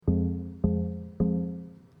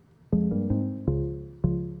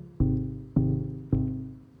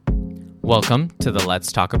Welcome to the Let's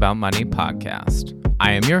Talk About Money podcast.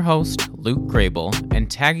 I am your host, Luke Grable, and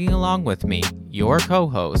tagging along with me, your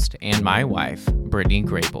co-host and my wife, Brittany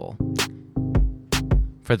Grable.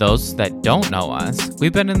 For those that don't know us,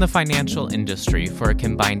 we've been in the financial industry for a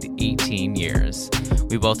combined 18 years.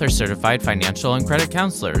 We both are certified financial and credit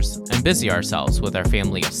counselors and busy ourselves with our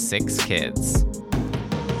family of 6 kids.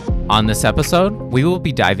 On this episode, we will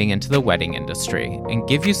be diving into the wedding industry and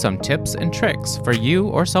give you some tips and tricks for you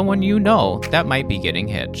or someone you know that might be getting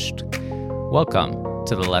hitched. Welcome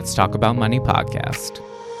to the Let's Talk About Money podcast.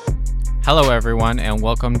 Hello, everyone, and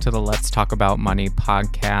welcome to the Let's Talk About Money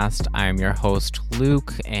podcast. I'm your host,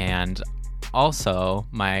 Luke, and also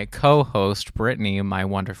my co-host, Brittany, my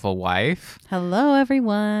wonderful wife. Hello,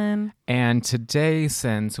 everyone. And today,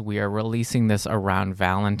 since we are releasing this around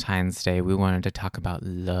Valentine's Day, we wanted to talk about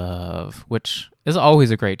love, which is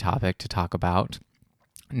always a great topic to talk about.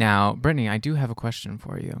 Now, Brittany, I do have a question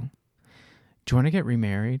for you. Do you want to get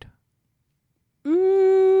remarried?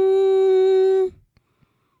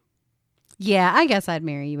 Yeah, I guess I'd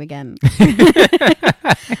marry you again.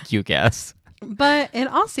 You guess. But in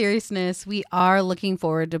all seriousness, we are looking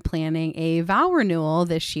forward to planning a vow renewal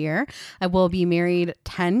this year. I will be married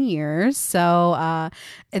 10 years, so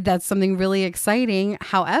that's something really exciting.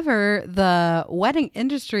 However, the wedding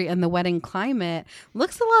industry and the wedding climate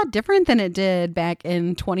looks a lot different than it did back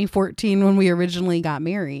in 2014 when we originally got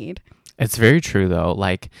married. It's very true, though.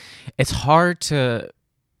 Like, it's hard to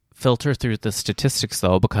filter through the statistics,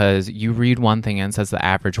 though, because you read one thing and it says the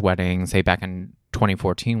average wedding, say back in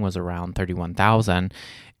 2014, was around 31,000,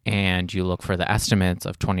 and you look for the estimates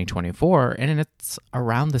of 2024 and it's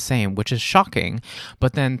around the same, which is shocking.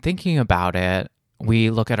 But then thinking about it, we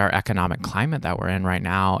look at our economic climate that we're in right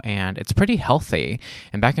now and it's pretty healthy.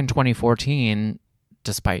 And back in 2014,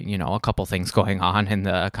 despite, a couple things going on in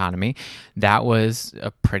the economy, that was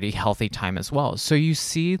a pretty healthy time as well. So you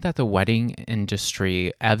see that the wedding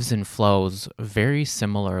industry ebbs and flows very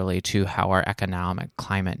similarly to how our economic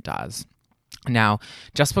climate does. Now,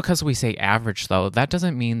 just because we say average, though, that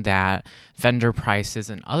doesn't mean that vendor prices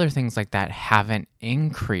and other things like that haven't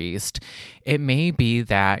increased. It may be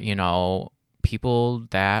that, people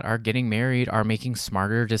that are getting married are making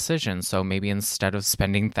smarter decisions. So maybe instead of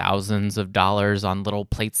spending thousands of dollars on little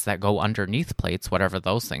plates that go underneath plates, whatever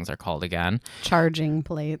those things are called again. Charging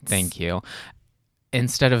plates. Thank you.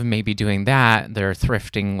 Instead of maybe doing that, they're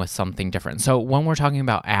thrifting with something different. So when we're talking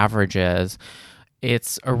about averages,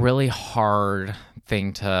 it's a really hard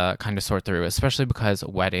thing to kind of sort through, especially because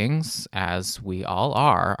weddings, as we all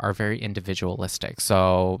are very individualistic.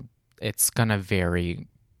 So it's going to vary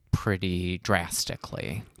pretty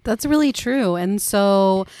drastically. That's really true. And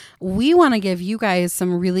so we want to give you guys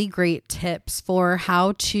some really great tips for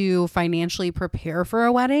how to financially prepare for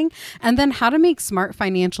a wedding and then how to make smart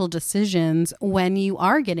financial decisions when you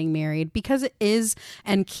are getting married, because it is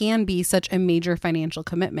and can be such a major financial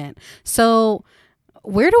commitment. So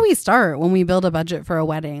where do we start when we build a budget for a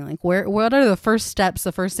wedding? Like, what are the first steps,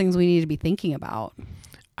 the first things we need to be thinking about?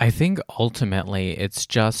 I think ultimately it's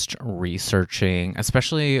just researching,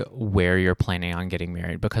 especially where you're planning on getting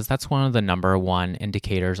married, because that's one of the number one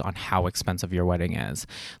indicators on how expensive your wedding is.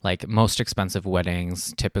 Like, most expensive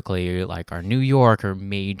weddings typically are New York or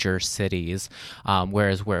major cities,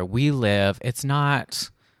 whereas where we live, it's not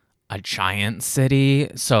a giant city,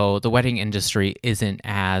 so the wedding industry isn't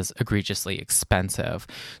as egregiously expensive.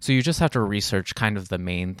 So you just have to research kind of the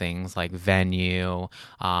main things like venue,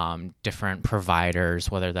 different providers,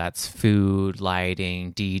 whether that's food,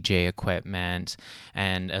 lighting, DJ equipment,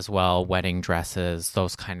 and as well wedding dresses,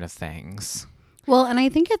 those kind of things. Well, and I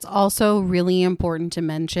think it's also really important to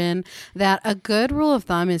mention that a good rule of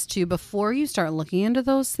thumb is to, before you start looking into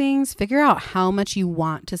those things, figure out how much you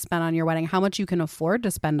want to spend on your wedding, how much you can afford to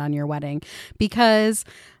spend on your wedding, because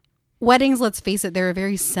weddings, let's face it, they're a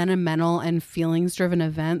very sentimental and feelings-driven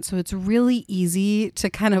event. So it's really easy to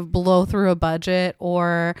kind of blow through a budget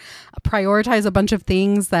or prioritize a bunch of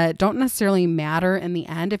things that don't necessarily matter in the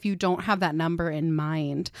end if you don't have that number in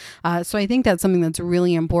mind. So I think that's something that's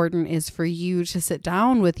really important, is for you to sit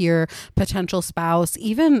down with your potential spouse,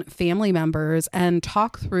 even family members, and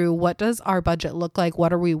talk through, what does our budget look like?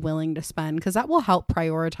 What are we willing to spend? Because that will help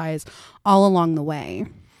prioritize all along the way.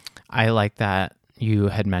 I like that you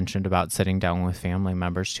had mentioned about sitting down with family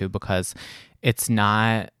members too, because it's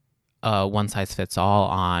not a one size fits all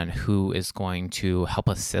on who is going to help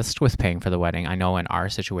assist with paying for the wedding. I know in our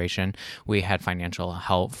situation, we had financial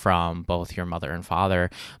help from both your mother and father,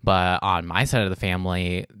 but on my side of the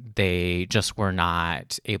family, they just were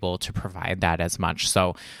not able to provide that as much.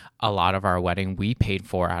 So a lot of our wedding we paid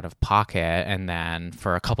for out of pocket, and then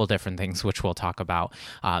for a couple different things, which we'll talk about,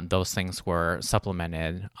 those things were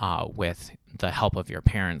supplemented with the help of your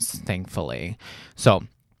parents, thankfully. So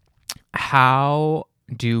how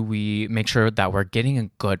do we make sure that we're getting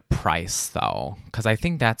a good price, though? Because I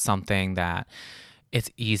think that's something that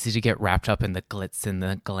it's easy to get wrapped up in the glitz and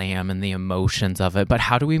the glam and the emotions of it. But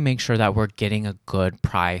how do we make sure that we're getting a good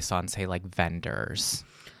price on, say, like vendors?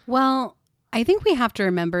 Well, I think we have to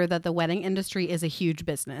remember that the wedding industry is a huge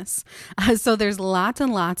business. So there's lots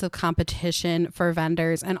and lots of competition for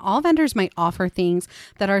vendors, and all vendors might offer things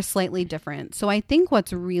that are slightly different. So I think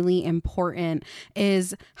what's really important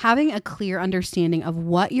is having a clear understanding of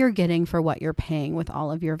what you're getting for what you're paying with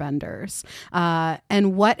all of your vendors,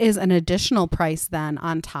 and what is an additional price then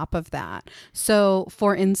on top of that. So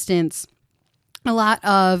for instance, a lot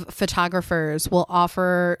of photographers will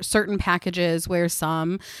offer certain packages where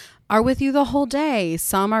some are with you the whole day.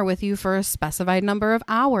 Some are with you for a specified number of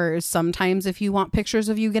hours. Sometimes if you want pictures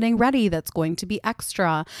of you getting ready, that's going to be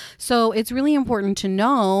extra. So it's really important to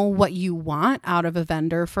know what you want out of a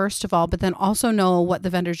vendor, first of all, but then also know what the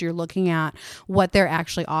vendors you're looking at, what they're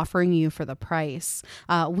actually offering you for the price.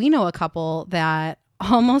 We know a couple that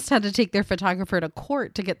almost had to take their photographer to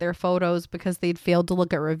court to get their photos because they'd failed to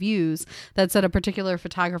look at reviews that said a particular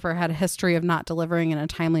photographer had a history of not delivering in a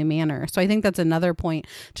timely manner. So I think that's another point,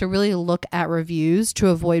 to really look at reviews to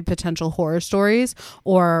avoid potential horror stories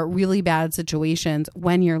or really bad situations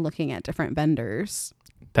when you're looking at different vendors.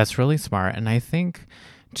 That's really smart. And I think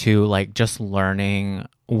too, like just learning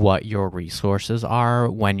what your resources are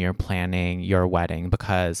when you're planning your wedding,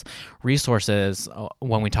 because resources,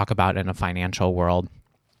 when we talk about in a financial world,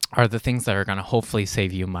 are the things that are going to hopefully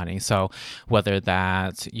save you money. So whether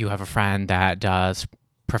that you have a friend that does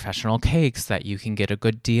professional cakes that you can get a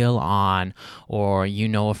good deal on, or you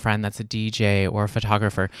know a friend that's a DJ or a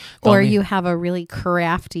photographer. Or you have a really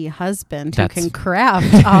crafty husband who can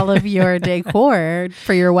craft all of your decor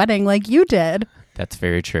for your wedding like you did. That's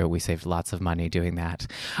very true. We saved lots of money doing that.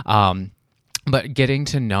 But getting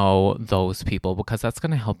to know those people, because that's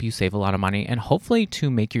going to help you save a lot of money and hopefully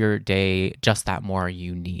to make your day just that more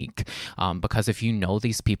unique. Because if you know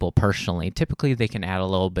these people personally, typically they can add a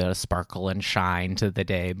little bit of sparkle and shine to the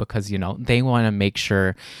day because, you know, they want to make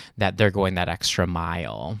sure that they're going that extra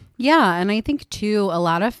mile. Yeah. And I think too, a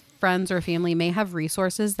lot of friends or family may have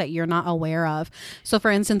resources that you're not aware of. So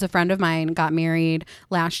for instance, a friend of mine got married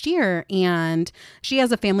last year and she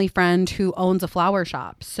has a family friend who owns a flower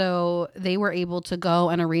shop. So they were able to go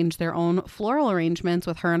and arrange their own floral arrangements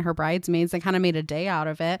with her and her bridesmaids. They kind of made a day out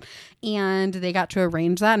of it and they got to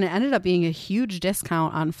arrange that, and it ended up being a huge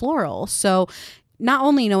discount on floral. So not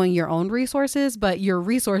only knowing your own resources, but your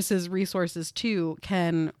resources too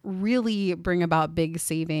can really bring about big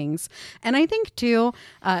savings. And I think too,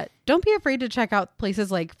 don't be afraid to check out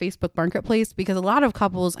places like Facebook Marketplace, because a lot of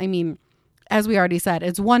couples, I mean, as we already said,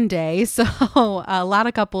 it's one day. So a lot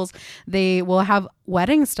of couples, they will have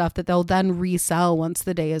wedding stuff that they'll then resell once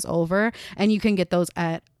the day is over. And you can get those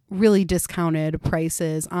at really discounted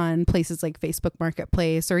prices on places like Facebook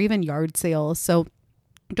Marketplace or even yard sales. So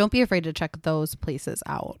don't be afraid to check those places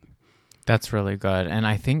out. That's really good. And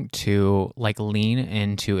I think too, like lean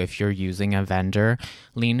into, if you're using a vendor,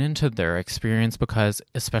 lean into their experience, because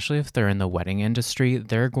especially if they're in the wedding industry,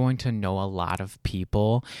 they're going to know a lot of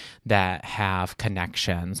people that have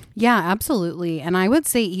connections. Yeah, absolutely. And I would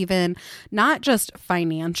say even not just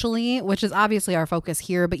financially, which is obviously our focus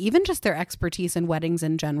here, but even just their expertise in weddings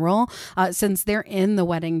in general. Since they're in the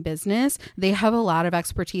wedding business, they have a lot of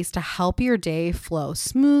expertise to help your day flow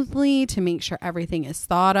smoothly, to make sure everything is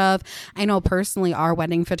thought of. I know personally our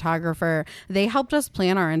wedding photographer, they helped us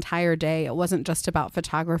plan our entire day. It wasn't just about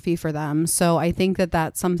photography for them. So I think that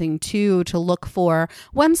that's something too to look for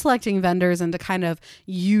when selecting vendors and to kind of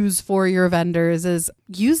use for your vendors, is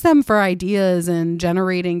use them for ideas and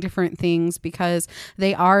generating different things, because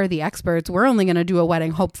they are the experts. We're only going to do a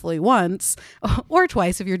wedding hopefully once or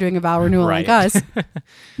twice if you're doing a vow renewal like us.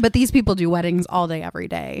 But these people do weddings all day, every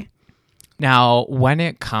day. Now, when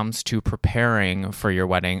it comes to preparing for your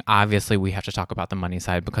wedding, obviously we have to talk about the money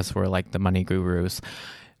side because we're like the money gurus.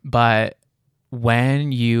 But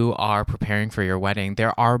when you are preparing for your wedding,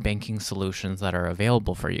 there are banking solutions that are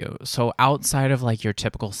available for you. So outside of like your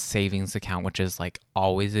typical savings account, which is like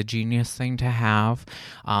always a genius thing to have,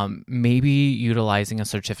 maybe utilizing a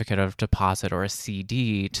certificate of deposit or a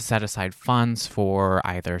CD to set aside funds for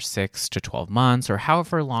either 6 to 12 months or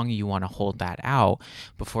however long you want to hold that out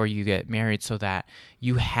before you get married, so that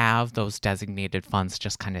you have those designated funds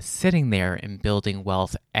just kind of sitting there and building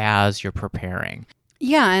wealth as you're preparing.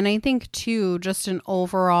 Yeah, and I think too, just an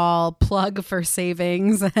overall plug for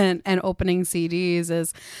savings and opening CDs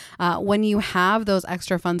is when you have those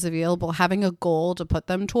extra funds available, having a goal to put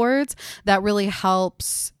them towards, that really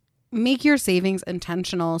helps make your savings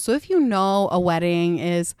intentional. So if you know a wedding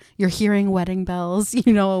is, you're hearing wedding bells,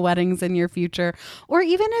 you know a wedding's in your future, or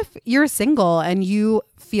even if you're single and you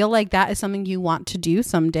feel like that is something you want to do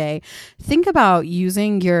someday, think about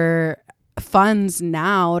using your funds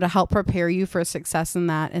now to help prepare you for success in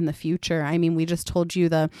that in the future. I mean, we just told you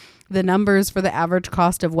the numbers for the average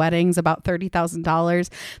cost of weddings, about $30,000.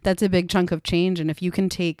 That's a big chunk of change. And if you can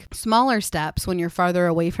take smaller steps when you're farther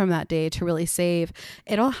away from that day to really save,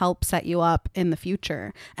 it'll help set you up in the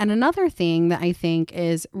future. And another thing that I think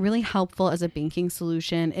is really helpful as a banking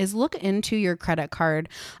solution is look into your credit card.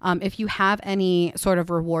 If you have any sort of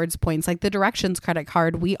rewards points, like the Directions credit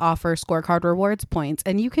card, we offer scorecard rewards points,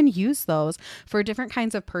 and you can use those for different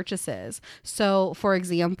kinds of purchases. So for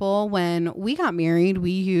example, when we got married,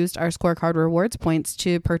 we used our scorecard rewards points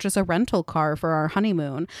to purchase a rental car for our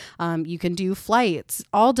honeymoon. You can do flights,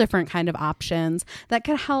 all different kind of options that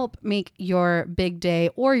could help make your big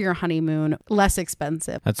day or your honeymoon less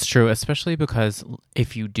expensive. That's true, especially because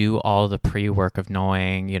if you do all the pre-work of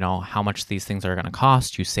knowing, you know, how much these things are going to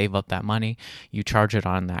cost, you save up that money, you charge it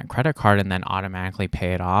on that credit card and then automatically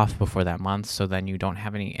pay it off before that month. So then you don't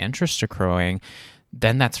have any interest accruing.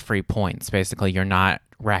 Then that's free points. Basically, you're not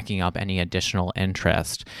racking up any additional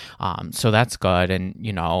interest. So that's good. And,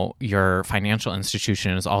 you know, your financial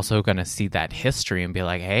institution is also going to see that history and be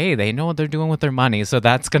like, hey, they know what they're doing with their money. So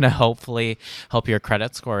that's going to hopefully help your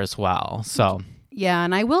credit score as well. So, yeah.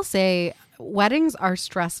 And I will say weddings are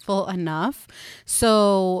stressful enough.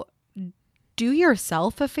 So do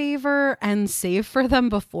yourself a favor and save for them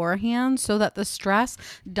beforehand so that the stress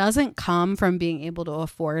doesn't come from being able to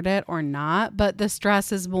afford it or not, but the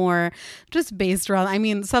stress is more just based around, I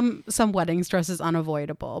mean, some wedding stress is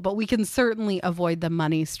unavoidable, but we can certainly avoid the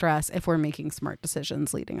money stress if we're making smart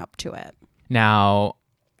decisions leading up to it. Now,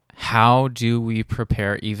 how do we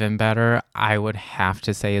prepare even better? I would have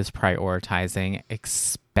to say is prioritizing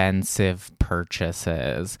expensive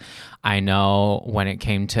purchases. I know when it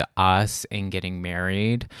came to us in getting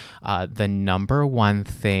married, the number one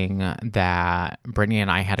thing that Brittany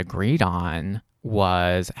and I had agreed on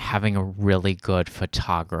was having a really good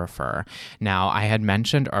photographer. Now, I had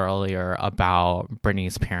mentioned earlier about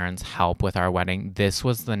Brittany's parents' help with our wedding. This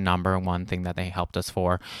was the number one thing that they helped us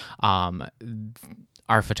for.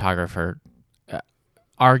 Our photographer,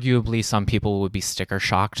 arguably some people would be sticker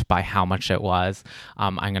shocked by how much it was.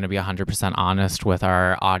 I'm going to be 100% honest with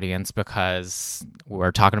our audience because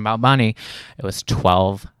we're talking about money. It was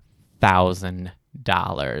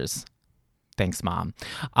 $12,000. Thanks, Mom.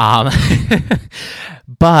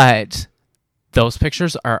 But those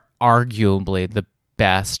pictures are arguably the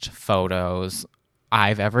best photos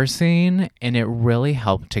I've ever seen, and it really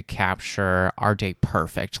helped to capture our day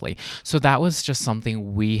perfectly. So that was just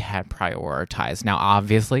something we had prioritized. Now,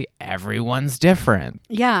 obviously, everyone's different.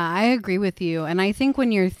 Yeah, I agree with you. And I think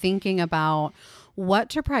when you're thinking about what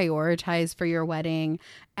to prioritize for your wedding,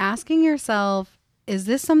 asking yourself, is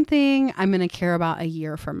this something I'm going to care about a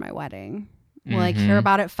year from my wedding? Will I care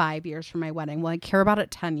about it 5 years from my wedding? Will I care about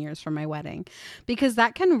it 10 years from my wedding? Because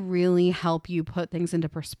that can really help you put things into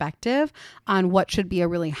perspective on what should be a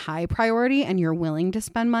really high priority and you're willing to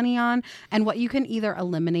spend money on, and what you can either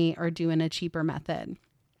eliminate or do in a cheaper method.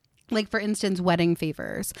 Like, for instance, wedding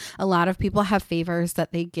favors. A lot of people have favors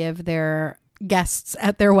that they give their guests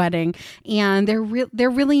at their wedding, and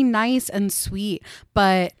they're really nice and sweet,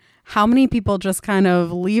 but how many people just kind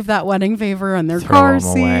of leave that wedding favor in their car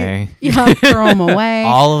seat? Away. Yeah, throw them away.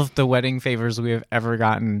 All of the wedding favors we have ever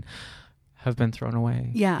gotten have been thrown away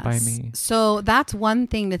yes. by me. So that's one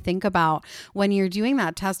thing to think about when you're doing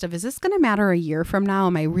that test of, is this going to matter a year from now?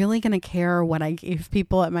 Am I really going to care what I gave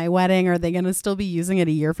people at my wedding? Are they going to still be using it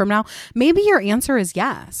a year from now? Maybe your answer is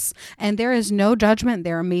yes. And there is no judgment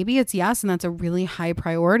there. Maybe it's yes, and that's a really high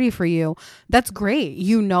priority for you. That's great.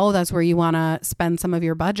 You know that's where you want to spend some of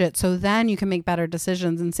your budget. So then you can make better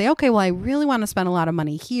decisions and say, okay, well, I really want to spend a lot of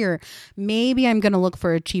money here. Maybe I'm going to look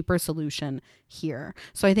for a cheaper solution here.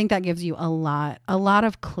 So I think that gives you a lot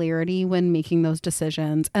of clarity when making those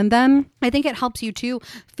decisions. And then I think it helps you to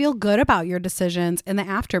feel good about your decisions in the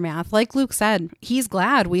aftermath. Like Luke said, he's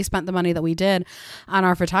glad we spent the money that we did on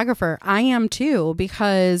our photographer. I am too,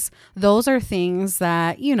 because those are things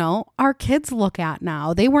that, you know, our kids look at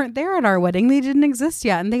now. They weren't there at our wedding. They didn't exist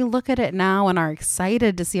yet. And they look at it now and are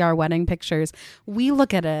excited to see our wedding pictures. We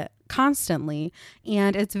look at it constantly,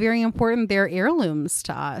 and it's very important. They're heirlooms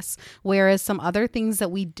to us, whereas some other things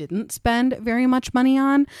that we didn't spend very much money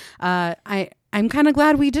on, I'm kind of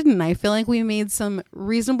glad we didn't. I feel like we made some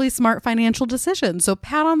reasonably smart financial decisions. So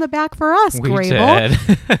pat on the back for us, Grable.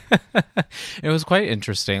 Did. It was quite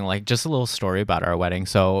interesting. Like, just a little story about our wedding.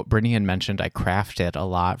 So Brittany had mentioned I crafted a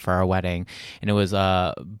lot for our wedding, and it was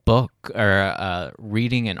a book or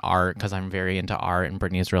reading and art, because I'm very into art and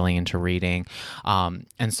Brittany is really into reading.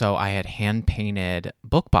 And so I had hand painted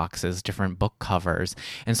book boxes, different book covers.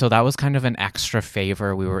 And so that was kind of an extra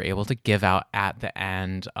favor we were able to give out at the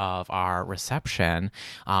end of our reception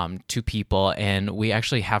to people, and we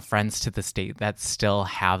actually have friends to this date that still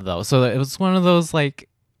have those. So it was one of those, like,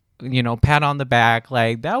 you know, pat on the back,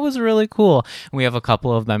 like, that was really cool. And we have a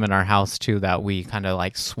couple of them in our house too that we kind of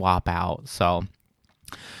like swap out. So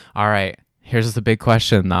all right, here's the big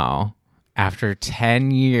question though. After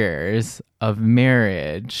 10 years of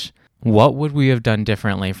marriage, what would we have done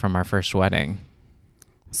differently from our first wedding?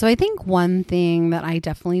 So I think one thing that I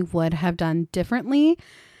definitely would have done differently,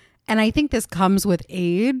 and I think this comes with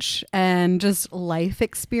age and just life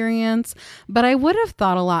experience, but I would have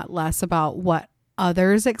thought a lot less about what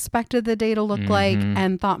others expected the day to look like,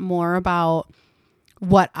 and thought more about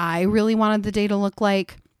what I really wanted the day to look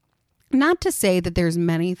like. Not to say that there's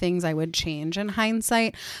many things I would change in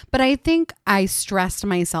hindsight, but I think I stressed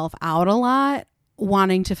myself out a lot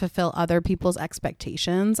wanting to fulfill other people's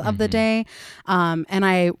expectations of the day. And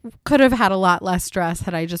I could have had a lot less stress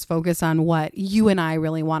had I just focused on what you and I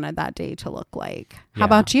really wanted that day to look like. How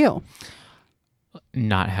about you?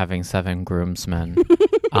 Not having 7 groomsmen.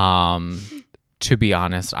 To be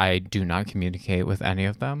honest, I do not communicate with any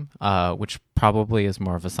of them, which probably is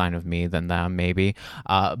more of a sign of me than them, maybe.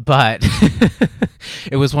 But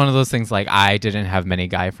it was one of those things, like, I didn't have many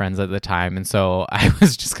guy friends at the time, and so I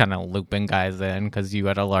was just kind of looping guys in because you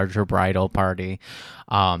had a larger bridal party.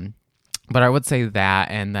 But I would say that,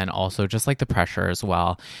 and then also just like the pressure as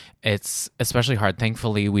well. It's especially hard.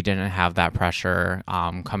 Thankfully, we didn't have that pressure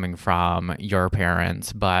coming from your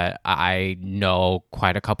parents, but I know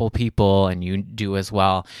quite a couple people, and you do as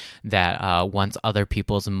well, that once other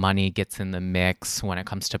people's money gets in the mix when it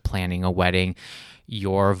comes to planning a wedding,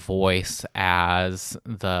 your voice as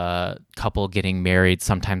the couple getting married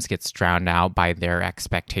sometimes gets drowned out by their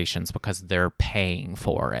expectations because they're paying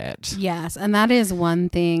for it. Yes. And that is one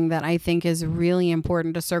thing that I think is really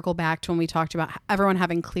important to circle back to when we talked about everyone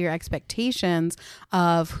having clear expectations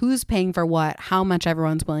of who's paying for what, how much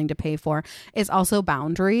everyone's willing to pay for, is also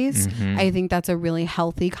boundaries. I think that's a really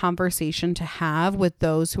healthy conversation to have with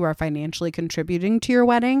those who are financially contributing to your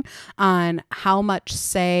wedding on how much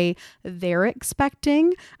say they're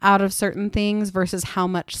expecting out of certain things versus how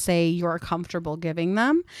much say you're comfortable giving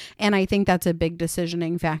them. And I think that's a big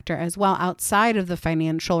decisioning factor as well, outside of the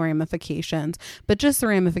financial ramifications, but just the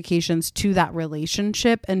ramifications to that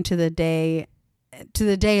relationship and to the day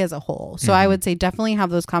as a whole. So I would say definitely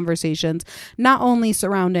have those conversations, not only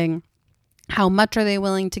surrounding how much are they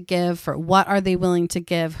willing to give, for what are they willing to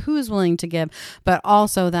give, who's willing to give, but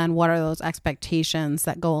also then what are those expectations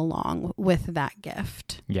that go along with that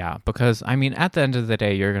gift. Yeah, because I mean, at the end of the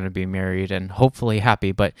day, you're going to be married and hopefully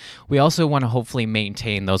happy, but we also want to hopefully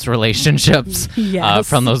maintain those relationships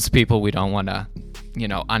from those people. We don't want to, you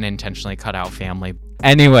know, unintentionally cut out family.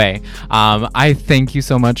 Anyway, I thank you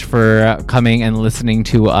so much for coming and listening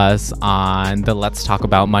to us on the Let's Talk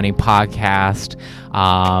About Money podcast,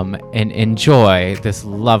 and enjoy this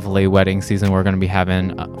lovely wedding season we're going to be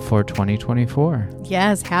having for 2024.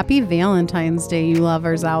 Yes, happy Valentine's Day, you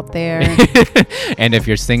lovers out there. And if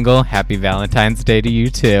you're single, happy Valentine's Day to you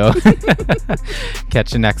too.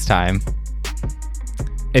 Catch you next time.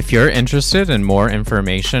 If you're interested in more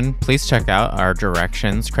information, please check out our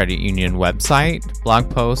Directions Credit Union website, blog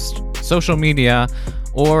post, social media,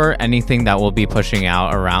 or anything that we'll be pushing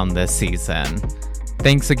out around this season.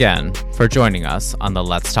 Thanks again for joining us on the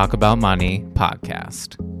Let's Talk About Money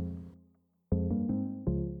podcast.